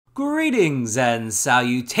Greetings and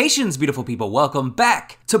salutations, beautiful people. Welcome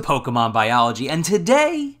back to Pokemon Biology, and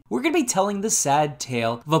today we're going to be telling the sad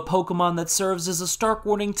tale of a Pokemon that serves as a stark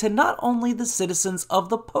warning to not only the citizens of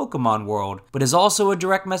the Pokemon world, but is also a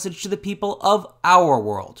direct message to the people of our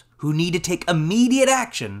world, who need to take immediate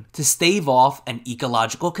action to stave off an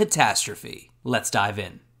ecological catastrophe. Let's dive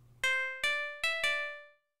in.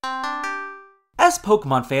 As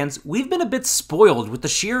Pokemon fans, we've been a bit spoiled with the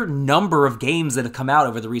sheer number of games that have come out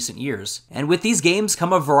over the recent years. And with these games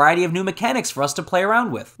come a variety of new mechanics for us to play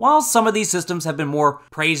around with. While some of these systems have been more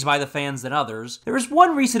praised by the fans than others, there is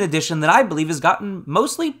one recent addition that I believe has gotten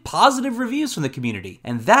mostly positive reviews from the community,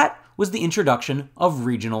 and that was the introduction of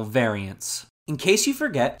regional variants. In case you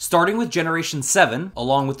forget, starting with Generation 7,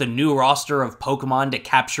 along with the new roster of Pokemon to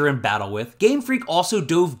capture and battle with, Game Freak also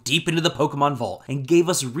dove deep into the Pokemon Vault and gave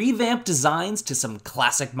us revamped designs to some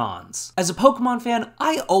classic mons. As a Pokemon fan,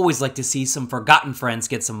 I always like to see some forgotten friends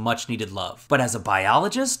get some much needed love. But as a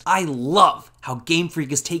biologist, I love how Game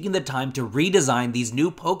Freak is taking the time to redesign these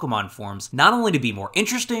new Pokemon forms, not only to be more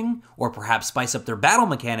interesting, or perhaps spice up their battle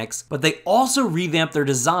mechanics, but they also revamp their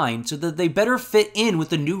design so that they better fit in with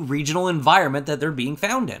the new regional environment that they're being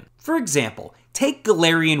found in. For example, take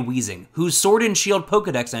Galarian Weezing, whose Sword and Shield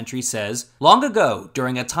Pokedex entry says, "Long ago,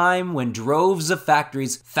 during a time when droves of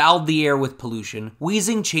factories fouled the air with pollution,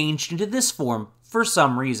 Weezing changed into this form for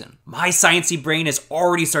some reason." My sciencey brain is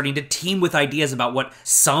already starting to teem with ideas about what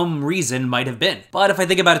some reason might have been. But if I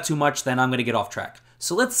think about it too much, then I'm going to get off track.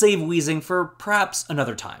 So let's save Weezing for perhaps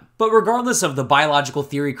another time. But regardless of the biological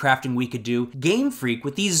theory crafting we could do, Game Freak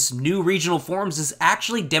with these new regional forms is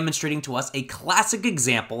actually demonstrating to us a classic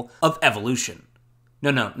example of evolution.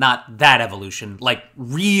 No, not that evolution, like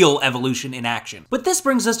real evolution in action. But this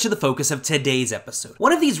brings us to the focus of today's episode.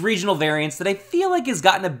 One of these regional variants that I feel like has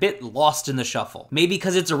gotten a bit lost in the shuffle. Maybe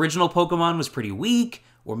because its original Pokemon was pretty weak,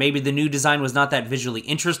 or maybe the new design was not that visually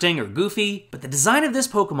interesting or goofy, but the design of this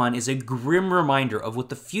Pokemon is a grim reminder of what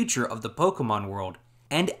the future of the Pokemon world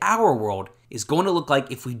and our world is going to look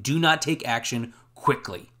like if we do not take action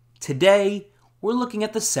quickly. Today, we're looking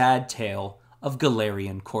at the sad tale of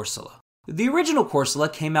Galarian Corsola. The original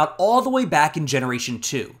Corsola came out all the way back in Generation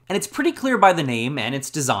 2, and it's pretty clear by the name and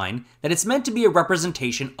its design that it's meant to be a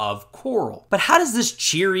representation of coral. But how does this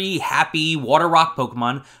cheery, happy, water rock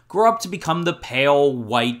Pokemon grow up to become the pale,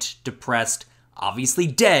 white, depressed, obviously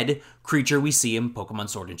dead creature we see in Pokemon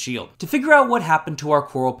Sword and Shield? To figure out what happened to our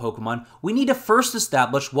coral Pokemon, we need to first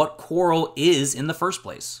establish what coral is in the first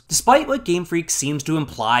place. Despite what Game Freak seems to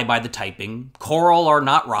imply by the typing, coral are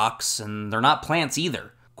not rocks, and they're not plants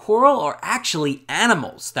either. Coral are actually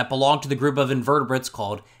animals that belong to the group of invertebrates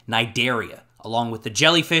called Cnidaria, along with the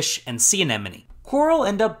jellyfish and sea anemone. Coral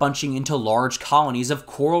end up bunching into large colonies of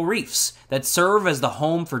coral reefs that serve as the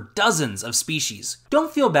home for dozens of species.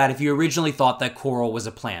 Don't feel bad if you originally thought that coral was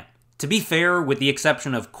a plant. To be fair, with the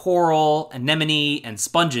exception of coral, anemone, and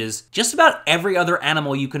sponges, just about every other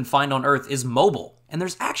animal you can find on Earth is mobile. And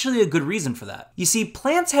there's actually a good reason for that. You see,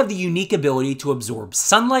 plants have the unique ability to absorb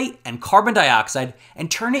sunlight and carbon dioxide and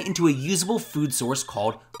turn it into a usable food source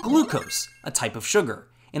called glucose, a type of sugar,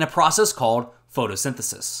 in a process called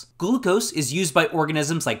photosynthesis. Glucose is used by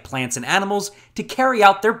organisms like plants and animals to carry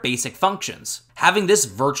out their basic functions. Having this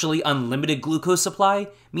virtually unlimited glucose supply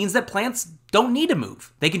means that plants don't need to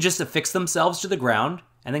move. They can just affix themselves to the ground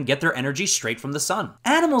and then get their energy straight from the sun.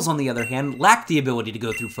 Animals, on the other hand, lack the ability to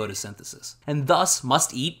go through photosynthesis, and thus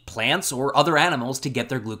must eat plants or other animals to get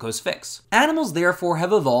their glucose fix. Animals therefore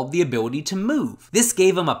have evolved the ability to move. This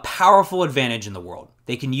gave them a powerful advantage in the world.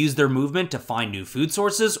 They can use their movement to find new food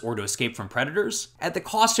sources or to escape from predators, at the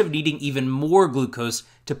cost of needing even more glucose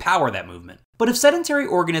to power that movement. But if sedentary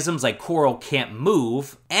organisms like coral can't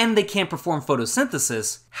move, and they can't perform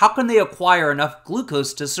photosynthesis, how can they acquire enough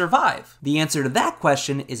glucose to survive? The answer to that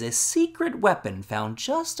question is a secret weapon found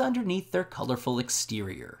just underneath their colorful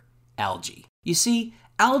exterior: algae. You see,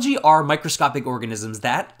 algae are microscopic organisms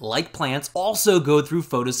that, like plants, also go through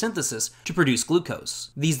photosynthesis to produce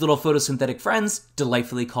glucose. These little photosynthetic friends,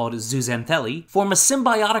 delightfully called zooxanthellae, form a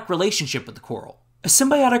symbiotic relationship with the coral. A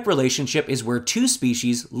symbiotic relationship is where two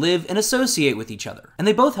species live and associate with each other, and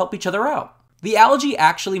they both help each other out. The algae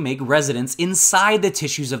actually make residence inside the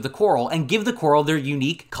tissues of the coral and give the coral their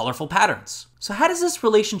unique, colorful patterns. So how does this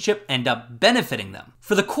relationship end up benefiting them?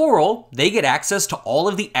 For the coral, they get access to all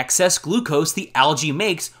of the excess glucose the algae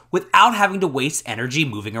makes without having to waste energy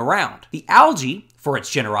moving around. The algae, for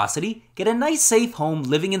its generosity, get a nice safe home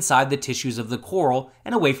living inside the tissues of the coral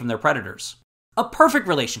and away from their predators. A perfect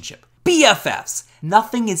relationship. BFFs!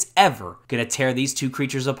 Nothing is ever gonna tear these two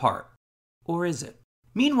creatures apart. Or is it?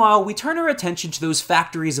 Meanwhile, we turn our attention to those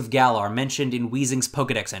factories of Galar mentioned in Weezing's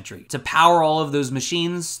Pokédex entry. To power all of those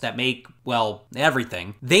machines that make, well,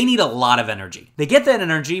 everything, they need a lot of energy. They get that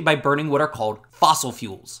energy by burning what are called fossil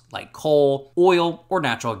fuels, like coal, oil, or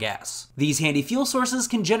natural gas. These handy fuel sources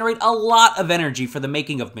can generate a lot of energy for the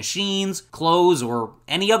making of machines, clothes, or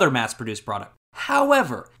any other mass-produced product.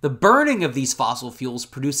 However, the burning of these fossil fuels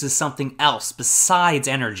produces something else besides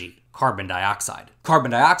energy: carbon dioxide.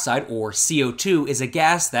 Carbon dioxide, or CO2, is a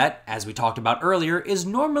gas that, as we talked about earlier, is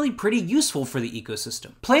normally pretty useful for the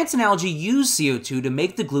ecosystem. Plants and algae use CO2 to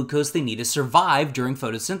make the glucose they need to survive during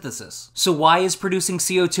photosynthesis. So why is producing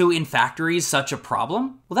CO2 in factories such a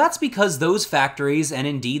problem? Well, that's because those factories, and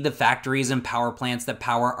indeed the factories and power plants that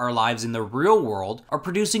power our lives in the real world, are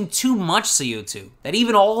producing too much CO2, that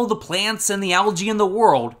even all the plants and the algae in the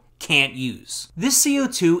world can't use. This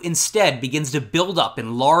CO2 instead begins to build up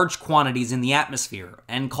in large quantities in the atmosphere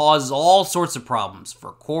and cause all sorts of problems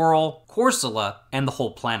for coral, Corsola, and the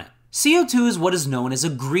whole planet. CO2 is what is known as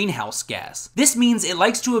a greenhouse gas. This means it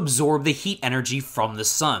likes to absorb the heat energy from the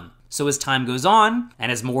sun. So as time goes on,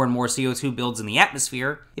 and as more and more CO2 builds in the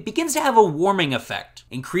atmosphere, it begins to have a warming effect,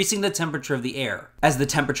 increasing the temperature of the air. As the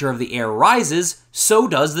temperature of the air rises, so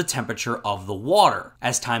does the temperature of the water.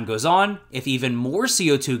 As time goes on, if even more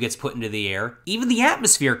CO2 gets put into the air, even the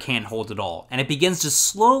atmosphere can't hold it all, and it begins to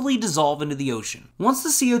slowly dissolve into the ocean. Once the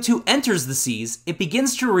CO2 enters the seas, it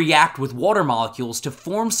begins to react with water molecules to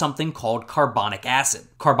form something called carbonic acid.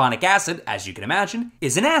 Carbonic acid, as you can imagine,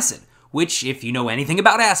 is an acid, which, if you know anything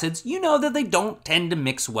about acids, you know that they don't tend to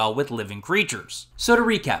mix well with living creatures. So to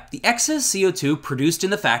recap, the excess CO2 produced in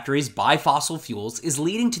the factories by fossil fuels is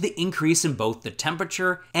leading to the increase in both the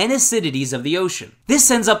temperature and acidities of the ocean. This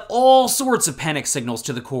sends up all sorts of panic signals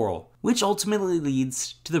to the coral, which ultimately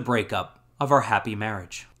leads to the breakup of our happy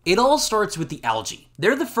marriage. It all starts with the algae.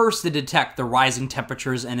 They're the first to detect the rising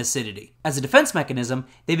temperatures and acidity. As a defense mechanism,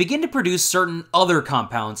 they begin to produce certain other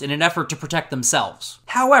compounds in an effort to protect themselves.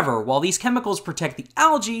 However, while these chemicals protect the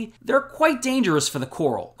algae, they're quite dangerous for the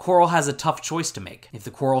coral. Coral has a tough choice to make. If the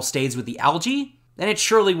coral stays with the algae, then it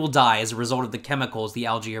surely will die as a result of the chemicals the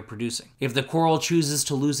algae are producing. If the coral chooses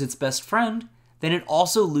to lose its best friend, then it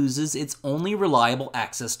also loses its only reliable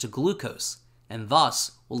access to glucose, and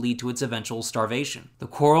thus will lead to its eventual starvation. The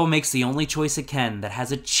coral makes the only choice it can that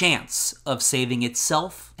has a chance of saving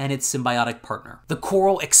itself and its symbiotic partner. The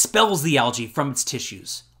coral expels the algae from its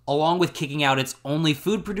tissues. Along with kicking out its only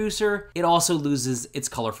food producer, it also loses its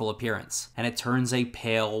colorful appearance, and it turns a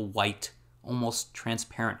pale, white, almost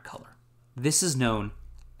transparent color. This is known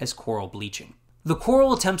as coral bleaching. The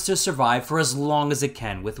coral attempts to survive for as long as it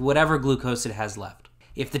can with whatever glucose it has left.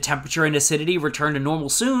 If the temperature and acidity return to normal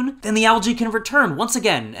soon, then the algae can return once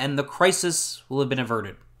again, and the crisis will have been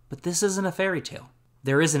averted. But this isn't a fairy tale.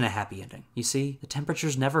 There isn't a happy ending. You see, the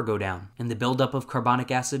temperatures never go down, and the buildup of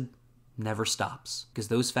carbonic acid never stops, because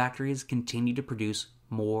those factories continue to produce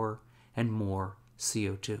more and more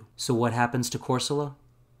CO2. So what happens to Corsola?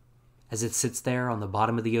 As it sits there on the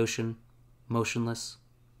bottom of the ocean, motionless,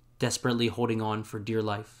 desperately holding on for dear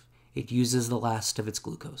life, it uses the last of its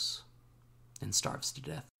glucose and starves to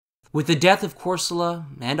death. With the death of Corsola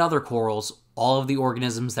and other corals, all of the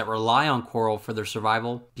organisms that rely on coral for their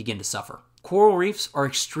survival begin to suffer. Coral reefs are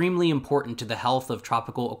extremely important to the health of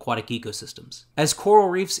tropical aquatic ecosystems. As coral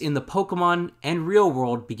reefs in the Pokémon and real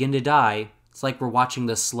world begin to die, it's like we're watching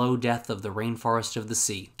the slow death of the rainforest of the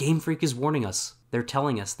sea. Game Freak is warning us. They're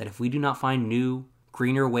telling us that if we do not find new,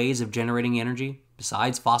 greener ways of generating energy,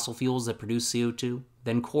 besides fossil fuels that produce CO2,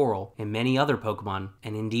 then coral and many other Pokemon,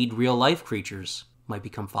 and indeed real-life creatures, might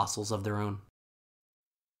become fossils of their own.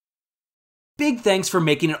 Big thanks for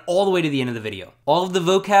making it all the way to the end of the video. All of the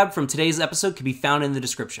vocab from today's episode can be found in the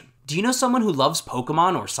description. Do you know someone who loves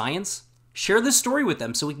Pokemon or science? Share this story with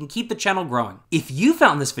them so we can keep the channel growing. If you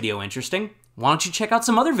found this video interesting, why don't you check out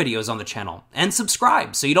some other videos on the channel, and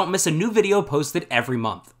subscribe so you don't miss a new video posted every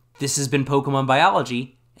month. This has been Pokemon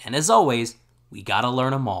Biology, and as always, we gotta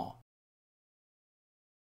learn them all.